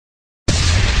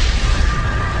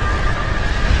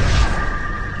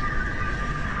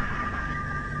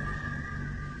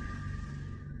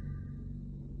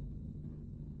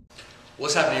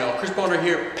What's happening, y'all? Chris Bonner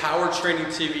here, Power Training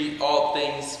TV, all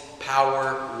things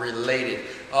power related.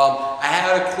 I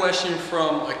had a question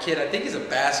from a kid, I think he's a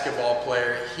basketball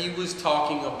player. He was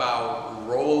talking about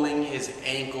rolling his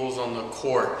ankles on the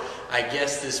court. I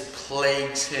guess this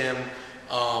plagues him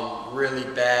really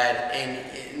bad,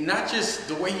 and not just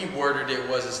the way he worded it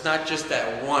was, it's not just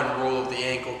that one roll of the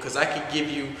ankle, because I could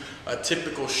give you a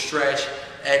typical stretch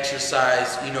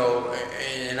exercise, you know,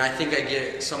 and I think I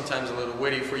get sometimes a little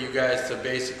witty for you guys to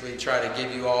basically try to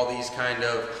give you all these kind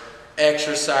of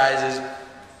exercises.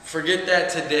 Forget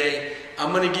that today.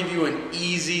 I'm going to give you an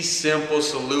easy, simple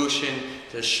solution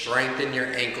to strengthen your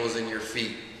ankles and your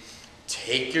feet.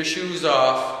 Take your shoes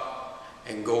off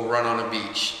and go run on a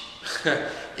beach.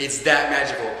 It's that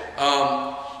magical.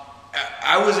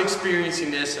 I was experiencing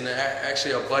this, and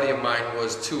actually a buddy of mine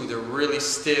was too. They're really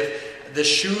stiff. The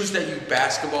shoes that you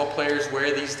basketball players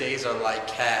wear these days are like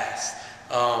cast,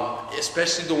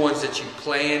 especially the ones that you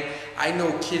play in. I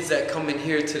know kids that come in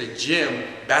here to the gym,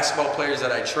 basketball players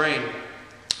that I train,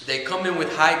 they come in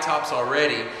with high tops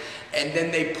already, and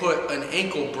then they put an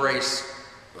ankle brace,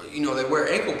 you know, they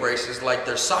wear ankle braces like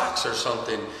they're socks or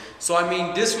something. So I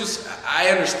mean, this was, I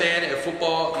understand at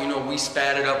football, you know, we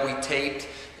spatted up, we taped,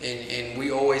 and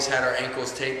we always had our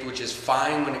ankles taped, which is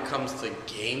fine when it comes to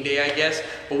game day, I guess.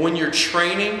 But when you're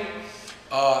training,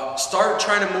 start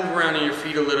trying to move around in your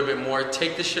feet a little bit more.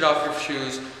 Take the shit off your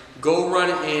shoes. Go run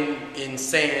in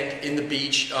sand, in the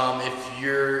beach. If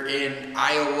you're in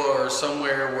Iowa or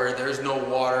somewhere where there's no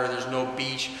water, there's no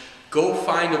beach, go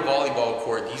find a volleyball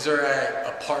court. These are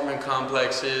at apartment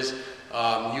complexes.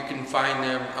 You can find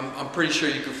them. I'm pretty sure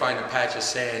you can find a patch of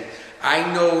sand.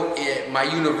 I know at my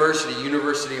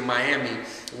University of Miami,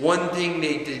 one thing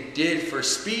they did for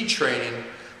speed training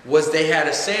was they had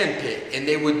a sand pit, and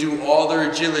they would do all their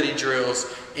agility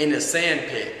drills in a sand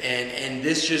pit, and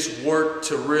this just worked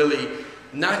to really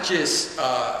not just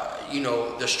you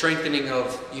know, the strengthening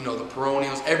of, you know, the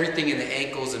peroneals, everything in the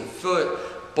ankles and foot,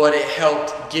 but it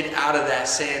helped get out of that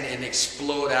sand and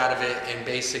explode out of it, and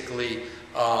basically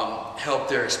help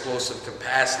their explosive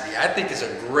capacity. I think it's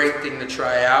a great thing to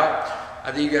try out.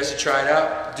 I think you guys should try it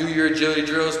out. Do your agility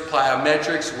drills,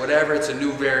 plyometrics, whatever. It's a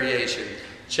new variation.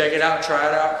 Check it out, try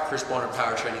it out. Chris Bonner,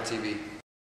 Power Training TV.